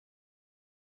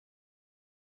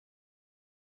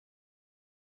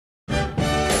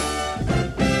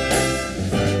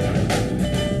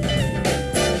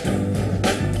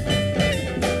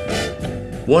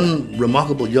One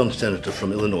remarkable young senator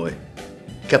from Illinois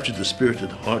captured the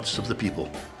spirited hearts of the people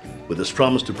with his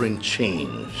promise to bring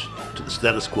change to the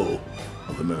status quo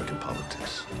of American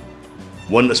politics.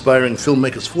 One aspiring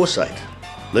filmmaker's foresight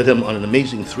led him on an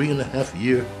amazing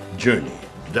 3.5-year journey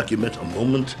to document a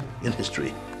moment in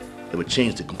history that would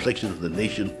change the complexion of the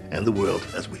nation and the world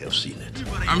as we have seen it.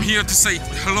 I'm here to say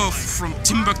hello from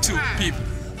Timbuktu people.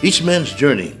 Each man's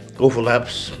journey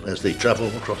overlaps as they travel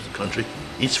across the country,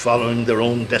 each following their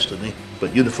own destiny,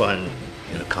 but unifying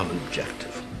in a common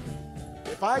objective.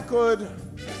 If I could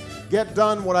get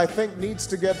done what I think needs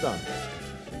to get done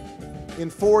in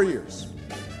 4 years,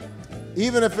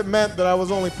 even if it meant that I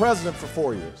was only president for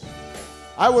 4 years,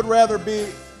 I would rather be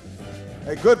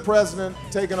a good president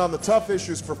taking on the tough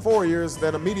issues for 4 years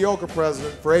than a mediocre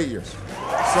president for 8 years.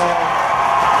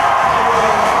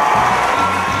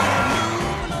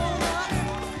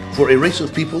 For a race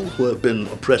of people who have been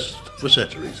oppressed for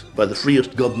centuries by the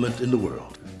freest government in the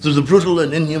world, through the brutal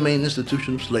and inhumane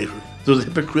institution of slavery, through the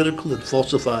hypocritical and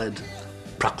falsified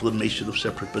proclamation of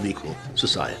separate but equal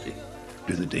society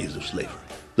during the days of slavery,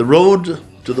 the road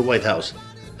to the White House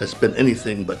has been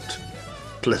anything but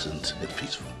pleasant and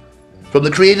peaceful. From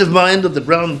the creative mind of the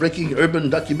groundbreaking urban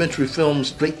documentary film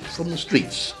Straight from the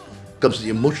Streets comes the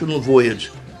emotional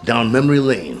voyage down memory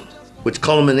lane, which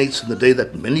culminates in the day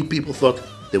that many people thought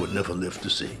they would never live to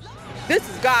see. This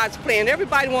is God's plan.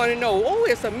 Everybody want to know, oh,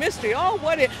 it's a mystery. Oh,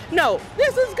 what is... No,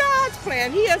 this is God's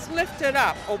plan. He has lifted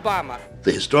up Obama.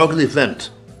 The historical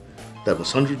event that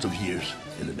was hundreds of years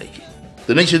in the making.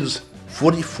 The nation's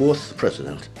 44th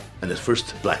president and his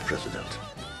first black president.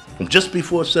 From just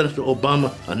before Senator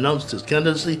Obama announced his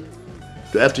candidacy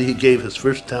to after he gave his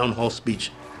first town hall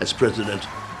speech as president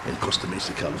in Costa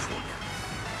Mesa, California.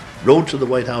 Road to the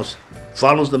White House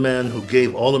follows the man who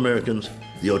gave all Americans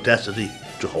the audacity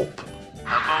to hope.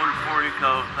 I voted for you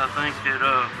because I think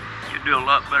that you do a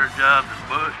lot better job than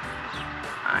Bush.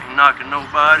 I ain't knocking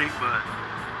nobody, but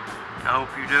I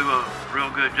hope you do a real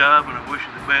good job, and I wish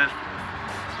you the best.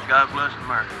 God bless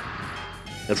America.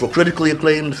 And for critically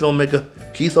acclaimed filmmaker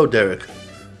Keith O'Derrick,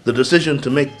 the decision to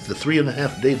make the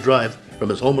 3.5-day drive from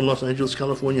his home in Los Angeles,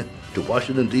 California to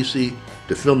Washington, D.C.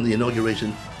 to film the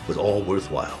inauguration was all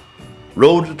worthwhile.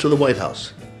 Road to the White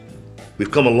House. We've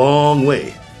come a long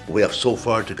way, but we have so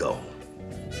far to go.